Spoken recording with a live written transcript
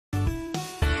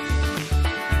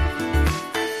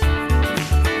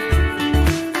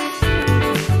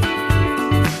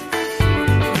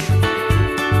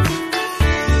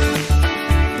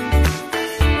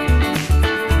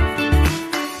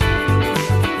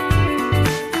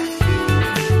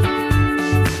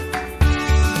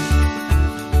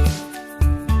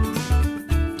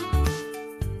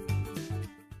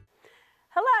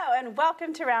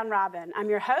welcome to Round Robin.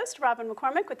 I'm your host, Robin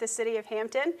McCormick with the City of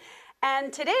Hampton,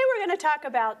 and today we're going to talk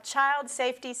about child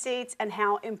safety seats and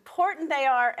how important they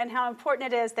are and how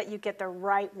important it is that you get the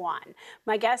right one.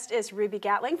 My guest is Ruby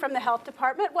Gatling from the Health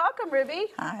Department. Welcome, Ruby.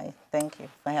 Hi, thank you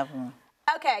for having me.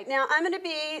 Okay, now I'm going to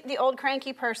be the old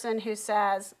cranky person who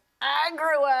says, I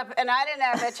grew up and I didn't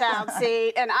have a child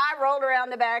seat and I rolled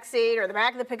around the back seat or the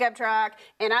back of the pickup truck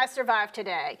and I survived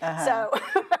today. So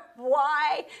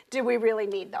why do we really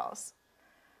need those?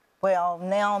 Well,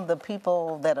 now the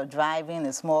people that are driving,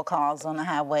 there's more cars on the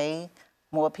highway,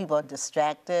 more people are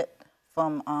distracted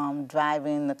from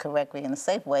driving the correct way and the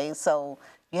safe way. So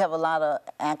you have a lot of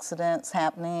accidents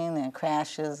happening and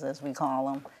crashes, as we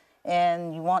call them.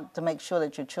 And you want to make sure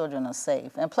that your children are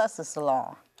safe. And plus, it's the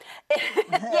law.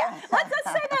 Yeah, let's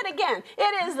say that again.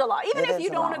 It is the law. Even if you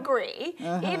don't agree,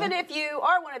 even if you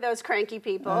are one of those cranky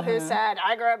people who said,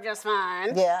 I grew up just fine.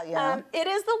 It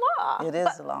is the law. It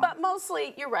is the law. But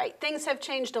mostly, you're right. Things have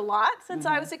changed a lot since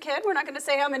I was a kid. We're not going to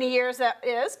say how many years that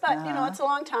is, but you know, it's a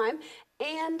long time.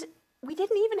 And we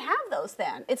didn't even have those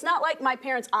then. It's not like my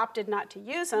parents opted not to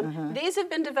use them. These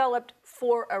have been developed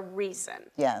for a reason.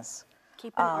 Yes.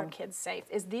 Keeping our kids safe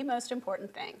is the most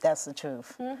important thing. That's the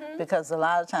truth. Because a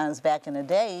lot of times back in the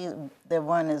day, there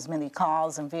weren't as many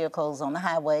cars and vehicles on the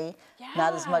highway,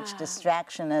 not as much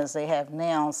distraction as they have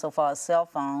now so far as cell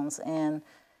phones. And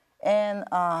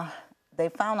they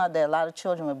found out that a lot of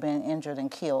children were being injured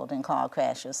and killed in car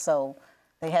crashes. So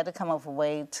they had to come up with a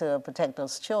way to protect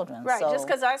those children. Right, so, just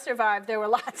because I survived, there were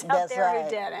lots out there who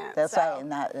didn't. That's right,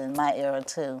 not in my era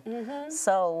too.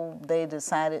 So they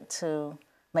decided to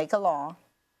make a law,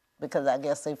 because I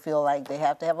guess they feel like they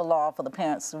have to have a law for the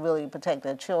parents to really protect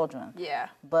their children. Yeah.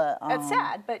 But it's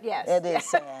sad, but yes. It is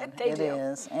sad. It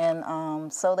is.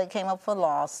 And so they came up with a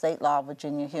law, state law,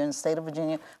 Virginia, here in the state of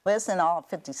Virginia, but it's in all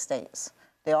 50 states.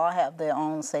 They all have their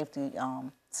own safety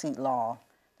seat law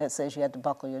that says you have to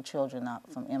buckle your children up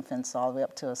from infants all the way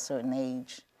up to a certain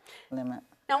age limit.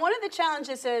 Now, one of the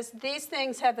challenges is these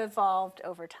things have evolved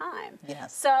over time.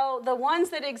 Yes. So the ones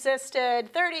that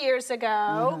existed 30 years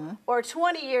ago or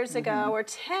 20 years ago or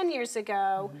 10 years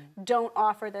ago don't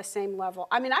offer the same level.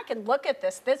 I mean, I can look at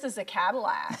this. This is a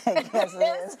Cadillac. Yes,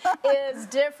 this is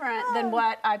different than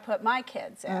what I put my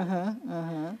kids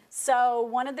in. So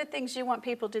one of the things you want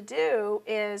people to do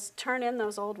is turn in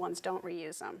those old ones. Don't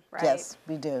reuse them, right? Yes,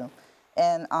 we do.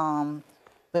 And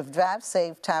with Drive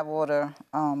Safe, Tidewater,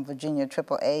 Virginia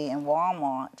AAA, and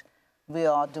Walmart, we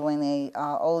are doing a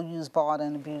old, used, bought,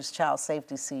 and abused child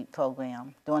safety seat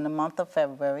program during the month of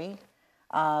February,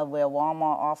 where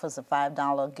Walmart offers a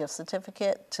 $5 gift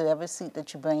certificate to every seat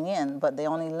that you bring in, but they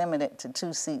only limit it to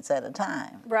 2 seats at a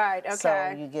time. Right, okay.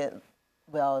 So you get,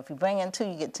 well, if you bring in 2,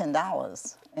 you get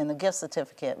 $10 in the gift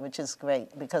certificate, which is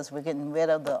great because we're getting rid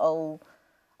of the old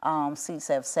seats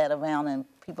that have sat around in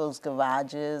people's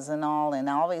garages and all. And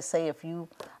I always say, if you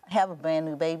have a brand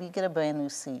new baby, get a brand new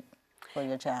seat for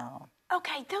your child.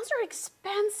 Okay, those are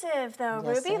expensive though,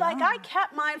 Yes, Ruby. Like I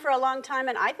kept mine for a long time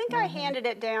and I think I handed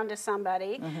it down to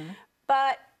somebody.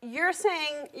 But you're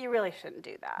saying you really shouldn't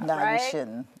do that, No, right? you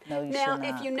shouldn't. No, you now, should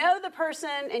not. if you know the person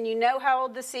and you know how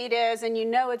old the seat is and you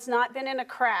know it's not been in a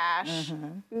crash,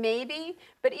 maybe.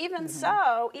 But even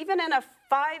so, even in a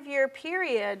 5-year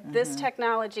period, this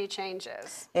technology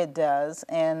changes. It does,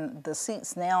 and the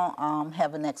seats now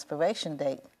have an expiration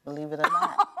date, believe it or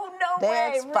not. Oh, no They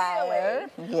way, expire,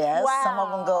 really? yes. Wow. Some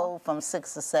of them go from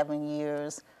 6 to 7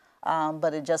 years,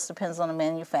 but it just depends on the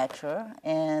manufacturer,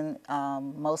 and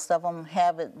most of them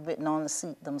have it written on the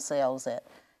seat themselves at,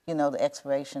 you know, the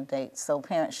expiration date. So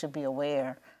parents should be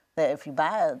aware that if you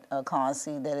buy a car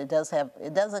seat, that it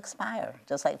does expire,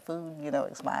 just like food, you know,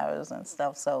 expires and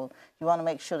stuff. So you want to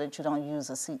make sure that you don't use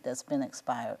a seat that's been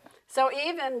expired. So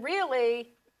even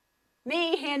really,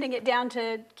 me handing it down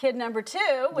to kid number 2,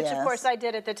 which of course I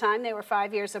did at the time, they were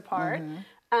 5 years apart.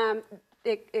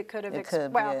 It could have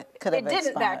expired. Well, it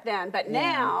didn't back then, but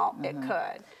now it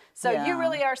could. So you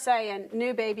really are saying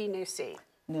new baby, new seat.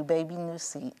 New baby, new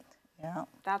seat. Yeah.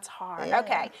 That's hard. Yeah.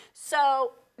 Okay.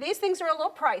 So these things are a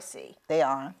little pricey. They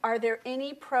are. Are there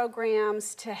any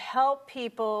programs to help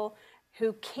people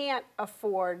who can't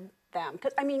afford them?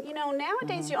 Because, I mean, you know,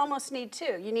 nowadays you almost need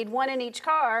 2. You need 1 in each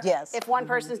car. Yes. If one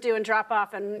person's doing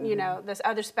drop-off and, you know, this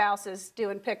other spouse is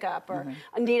doing pickup or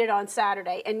need it on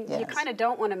Saturday. And you kind of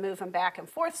don't want to move them back and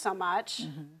forth so much.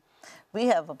 We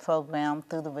have a program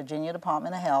through the Virginia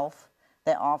Department of Health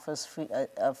that offers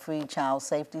a free child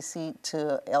safety seat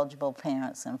to eligible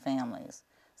parents and families.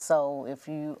 So if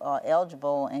you are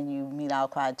eligible and you meet our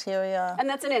criteria. And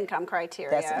that's an income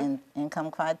criteria. That's an income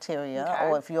criteria. Okay.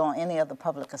 Or if you're on any of the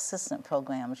public assistance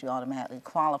programs, you automatically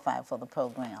qualify for the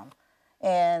program.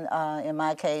 And in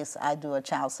my case, I do a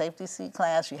child safety seat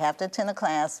class. You have to attend a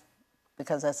class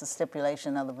because that's a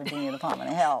stipulation of the Virginia Department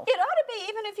of Health. It ought to be,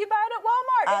 even if you buy it at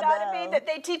Walmart, it ought to be that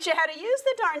they teach you how to use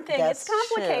the darn thing. That's it's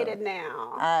complicated true.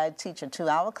 now. I teach a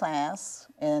 2-hour class,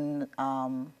 and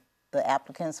the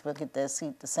applicants will get their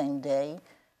seat the same day.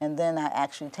 And then I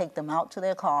actually take them out to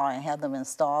their car and have them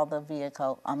install the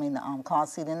vehicle, the car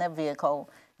seat in their vehicle,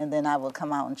 and then I will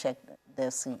come out and check their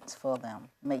seats for them,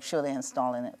 make sure they're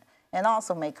installing it. And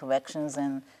also make corrections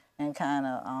and kind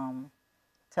of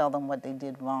tell them what they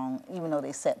did wrong, even though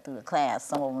they sat through the class.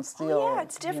 Some of them still, yeah,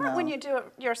 it's different when you do it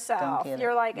yourself.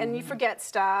 You're like, and you forget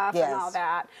stuff and all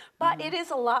that. But it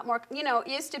is a lot more, it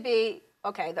used to be,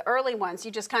 okay, the early ones,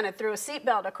 you just kind of threw a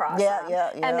seatbelt across them.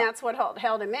 And that's what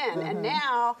held them in. And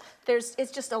now,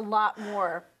 it's just a lot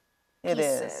more pieces.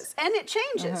 It is. And it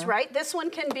changes, right? This one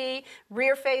can be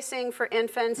rear-facing for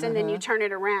infants, and then you turn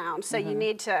it around. So you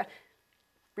need to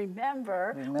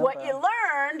remember what you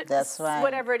learned, that's right.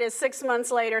 whatever it is, 6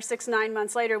 months later, 9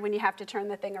 months later, when you have to turn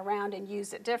the thing around and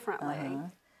use it differently.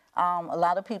 A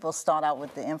lot of people start out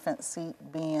with the infant seat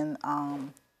being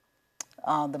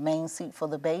the main seat for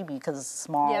the baby because it's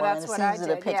smaller and it's easy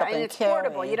to pick up and it's carry.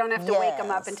 Portable. You don't have to wake them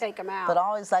up and take them out. But I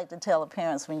always like to tell the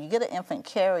parents, when you get an infant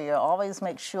carrier, always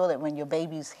make sure that when your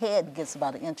baby's head gets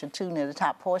about 1 inch or 2 near the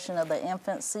top portion of the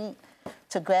infant seat,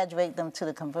 to graduate them to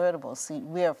the convertible seat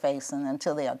rear-facing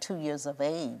until they are 2 years of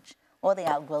age, or they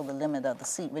outgrow the limit of the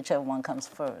seat, whichever one comes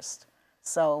first.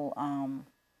 So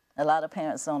a lot of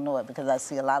parents don't know it because I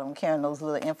see a lot of them carrying those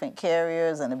little infant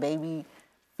carriers and the baby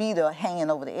feet are hanging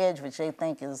over the edge, which they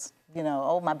think is,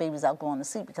 oh, my baby's outgrowing the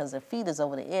seat because their feet is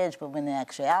over the edge, but when in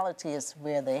actuality it's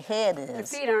where their head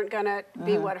is. The feet aren't going to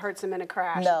be what hurts them in a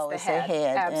crash. No, it's their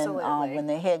head. Absolutely. And when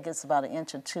their head gets about 1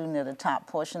 inch or 2 near the top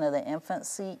portion of the infant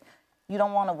seat, you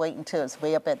don't want to wait until it's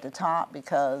way up at the top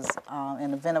because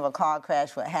in the event of a car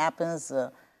crash, what happens,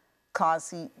 the car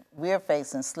seat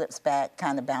rear-facing slips back,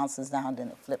 kind of bounces down, then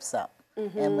it flips up.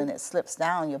 And when it slips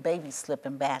down, your baby's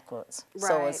slipping backwards. Right.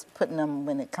 So it's putting them,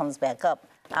 when it comes back up,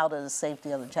 out of the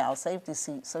safety of the child safety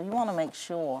seat. So you want to make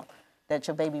sure that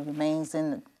your baby remains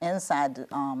inside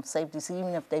the safety seat,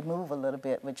 even if they move a little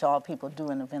bit, which all people do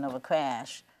in the event of a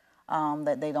crash,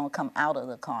 that they don't come out of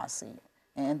the car seat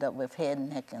and end up with head,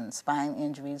 neck, and spine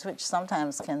injuries, which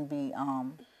sometimes can be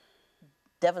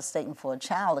devastating for a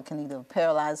child. It can either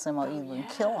paralyze them or even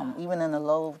kill them, even in a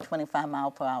low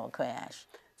 25-mile-per-hour crash.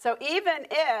 So even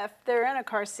if they're in a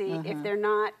car seat,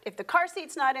 if the car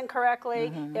seat's not in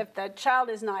correctly, if the child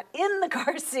is not in the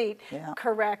car seat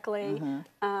correctly,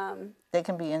 they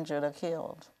can be injured or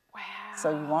killed. Wow. So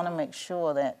you want to make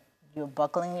sure that you're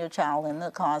buckling your child in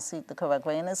the car seat the correct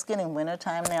way. And it's getting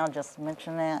wintertime now, just to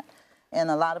mention that.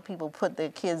 And a lot of people put their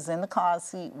kids in the car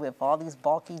seat with all these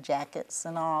bulky jackets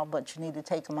and all, but you need to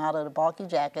take them out of the bulky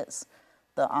jackets,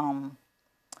 the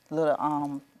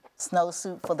little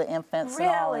snowsuit for the infants and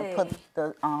all, and put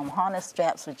the harness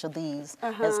straps, which are these,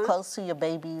 as close to your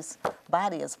baby's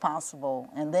body as possible.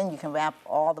 And then you can wrap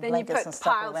all the blankets and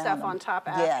stuff around them. Then you put piled stuff on top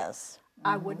after. Yes.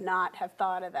 I would not have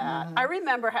thought of that. I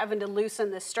remember having to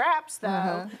loosen the straps,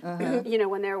 though,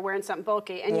 when they were wearing something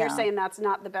bulky. And you're saying that's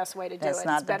not the best way to do it. That's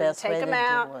not the best way to do it. It's better to take them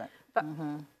out. But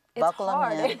it's buckle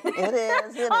hard. them in. It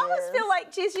is. I almost feel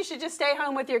like, geez, you should just stay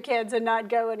home with your kids and not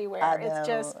go anywhere. It's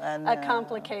just a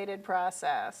complicated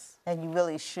process. And you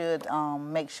really should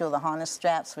make sure the harness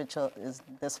straps, which is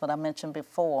this what I mentioned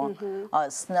before, are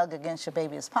as snug against your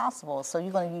baby as possible. So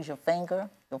you're going to use your finger,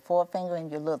 your forefinger, and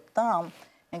your little thumb,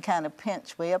 and kind of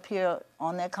pinch way up here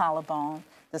on their collarbone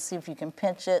to see if you can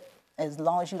pinch it. As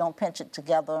long as you don't pinch it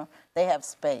together, they have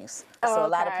space. So a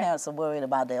lot of parents are worried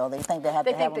about that, or they think they have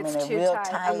to have them in there real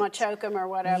tight. I'm going to choke them or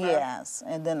whatever. Yes,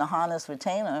 and then the harness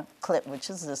retainer clip, which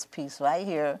is this piece right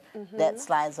here, that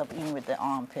slides up even with the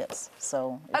armpits.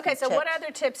 So okay, so what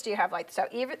other tips do you have? So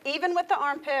even with the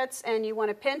armpits, and you want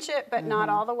to pinch it, but not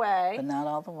all the way. But not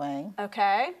all the way.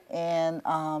 Okay. And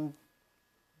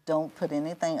don't put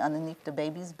anything underneath the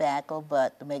baby's back or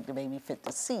butt to make the baby fit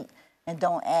the seat. And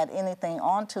don't add anything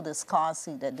onto this car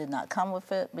seat that did not come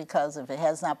with it, because if it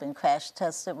has not been crash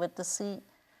tested with the seat,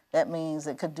 that means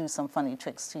it could do some funny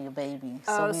tricks to your baby.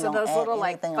 So those little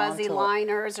like fuzzy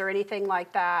liners or anything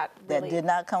like that. That did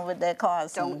not come with that car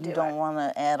seat. You don't want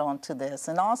to add on to this.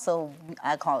 And also,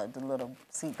 I call it the little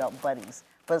seatbelt buddies.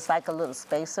 But it's like a little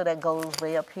spacer that goes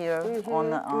way up here on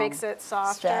the makes it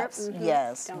softer. Straps.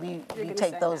 Yes, we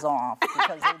take those off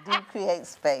because they do create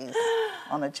space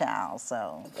on a child.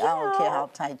 So I don't care how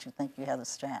tight you think you have the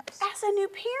straps. As a new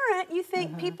parent, you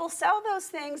think people sell those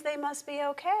things, they must be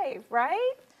okay,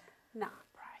 right? Not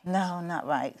right. No, not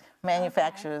right.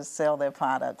 Manufacturers sell their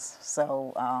products.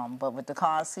 So, but with the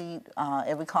car seat,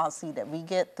 every car seat that we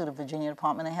get through the Virginia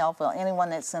Department of Health, or anyone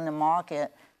that's in the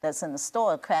market, that's in the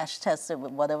store, crash tested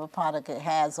with whatever product it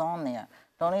has on there.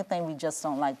 The only thing we just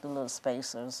don't like the little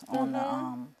spacers on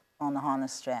the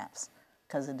harness straps,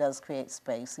 because it does create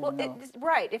space. Well,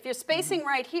 right. If you're spacing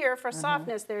right here for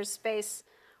softness, there's space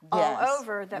all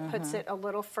over that puts it a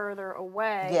little further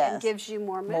away and gives you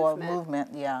more movement. More movement,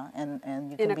 yeah, and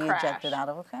you can be ejected out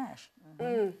of a crash.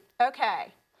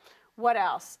 Okay. What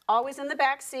else? Always in the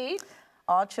back seat.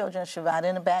 All children should ride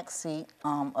in the back seat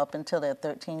up until they're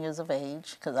 13 years of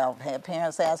age, because I've had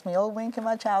parents ask me, oh, when can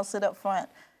my child sit up front?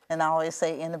 And I always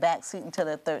say in the back seat until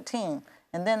they're 13.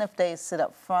 And then if they sit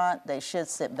up front, they should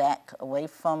sit back away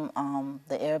from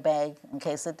the airbag in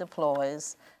case it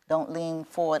deploys. Don't lean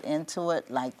forward into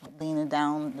it, like leaning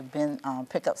down to bend,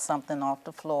 pick up something off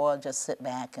the floor. Just sit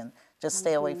back and just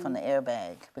stay away from the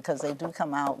airbag, because they do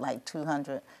come out like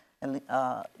 200.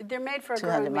 They're made for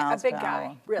a big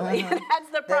guy, really. That's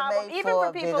the problem. Even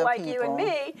for people like you and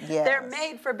me, they're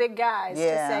made for big guys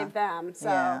to save them.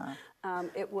 So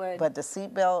it would. But the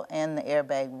seatbelt and the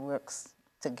airbag works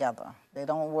together. They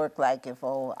don't work like if,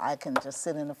 oh, I can just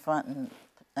sit in the front and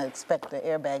expect the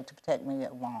airbag to protect me.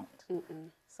 It won't.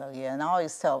 So yeah, and I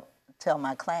always tell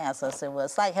my class, I said, well,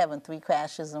 it's like having 3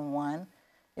 crashes in one.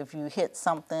 If you hit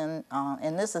something,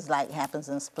 and this is like happens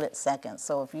in split seconds.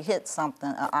 So if you hit something,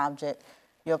 an object,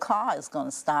 your car is going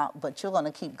to stop, but you're going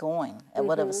to keep going at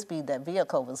whatever speed that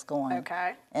vehicle was going.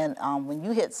 Okay. And when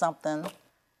you hit something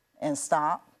and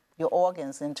stop, your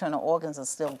organs, internal organs, are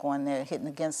still going there, hitting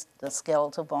against the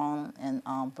skeletal bone and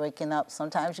breaking up.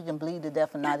 Sometimes you can bleed to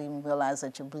death and not even realize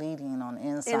that you're bleeding on the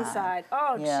inside. Inside.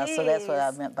 Oh, yeah. geez. So that's what I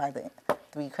meant by the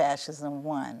 3 crashes in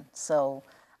one. So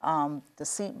the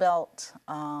seatbelt,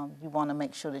 you want to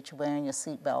make sure that you're wearing your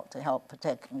seatbelt to help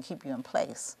protect and keep you in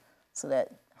place, so that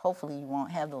hopefully you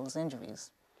won't have those injuries.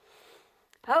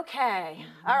 Okay.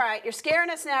 All right. You're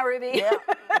scaring us now, Ruby. Yeah.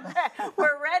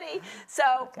 We're ready.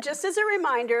 So just as a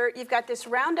reminder, you've got this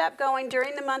roundup going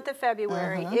during the month of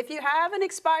February. If you have an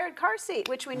expired car seat,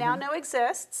 which we now know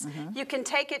exists, you can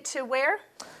take it to where?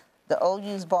 The old,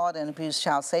 used, bought, and abused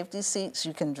child safety seats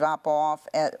you can drop off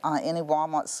at any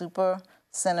Walmart super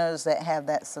centers that have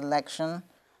that selection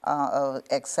of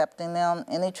accepting them,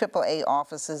 any AAA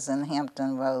offices in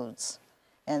Hampton Roads.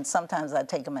 And sometimes I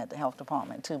take them at the health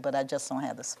department too, but I just don't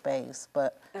have the space.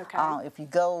 But if you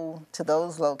go to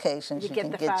those locations, you can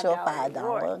get your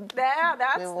 $5. Yeah,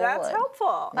 that's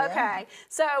helpful. Yeah. Okay,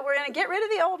 so we're going to get rid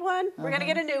of the old one. We're going to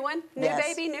get a new one. New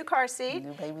baby, new car seat.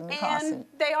 New baby, new car seat. And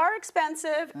they are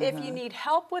expensive. If you need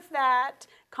help with that,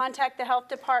 contact the health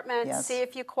department, see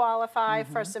if you qualify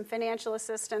for some financial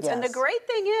assistance. And the great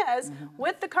thing is,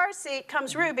 with the car seat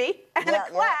comes Ruby and a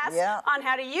class on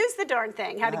how to use the darn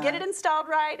thing, how to get it installed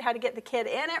right, how to get the kid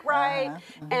in it right,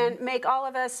 and make all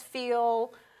of us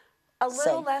feel a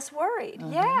little less worried.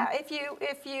 Yeah,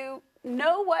 if you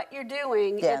know what you're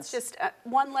doing, it's just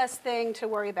one less thing to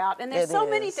worry about. And there's so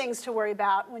many things to worry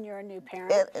about when you're a new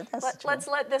parent. Let's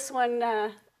let this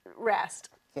one rest.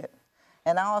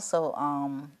 And also,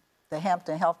 the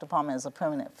Hampton Health Department is a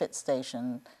permanent fit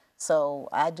station, so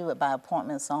I do it by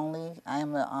appointments only. I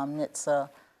am a NHTSA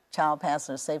child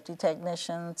passenger safety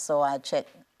technician, so I check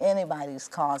anybody's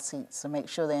car seats to make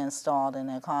sure they're installed in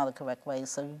their car the correct way.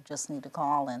 So you just need to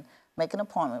call and make an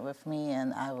appointment with me,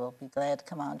 and I will be glad to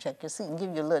come out and check your seat and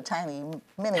give you a little tiny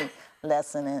mini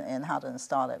lesson in how to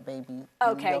install that baby in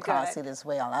your car seat as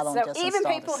well. I don't just install even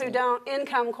people who don't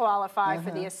income qualify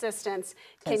for the assistance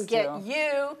can get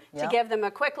you to give them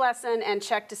a quick lesson and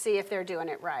check to see if they're doing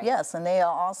it right. Yes, and they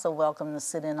are also welcome to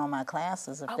sit in on my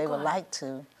classes if they would like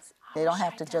to. They don't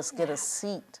have to just get a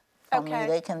seat from me.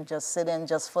 They can just sit in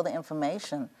just for the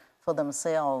information for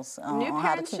themselves on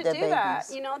how to keep their babies. New parents should do that.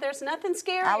 You know, there's nothing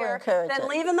scarier than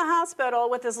leaving the hospital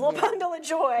with this little bundle of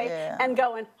joy and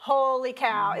going, holy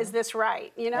cow, is this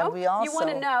right? You know, you want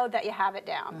to know that you have it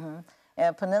down.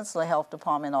 And Peninsula Health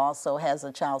Department also has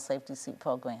a child safety seat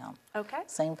program. Okay.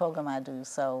 Same program I do.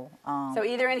 So so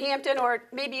either in Hampton or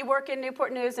maybe you work in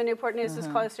Newport News and Newport News is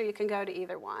closer, you can go to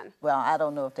either one. Well, I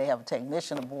don't know if they have a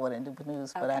technician aboard in Newport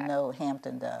News, but I know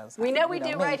Hampton does. We know we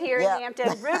do right here in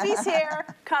Hampton. Ruby's here.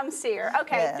 Come see her.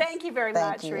 Okay, thank you very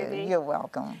much, Ruby. You're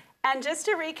welcome. And just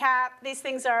to recap, these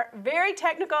things are very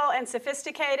technical and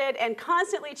sophisticated and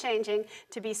constantly changing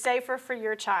to be safer for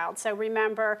your child. So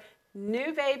remember,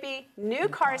 new baby, new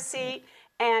car seat,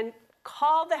 and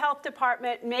call the health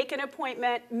department, make an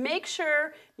appointment, make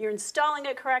sure you're installing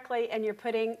it correctly and you're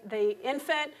putting the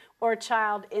infant or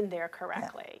child in there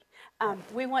correctly.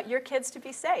 We want your kids to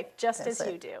be safe, just as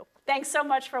you do. Thanks so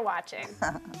much for watching.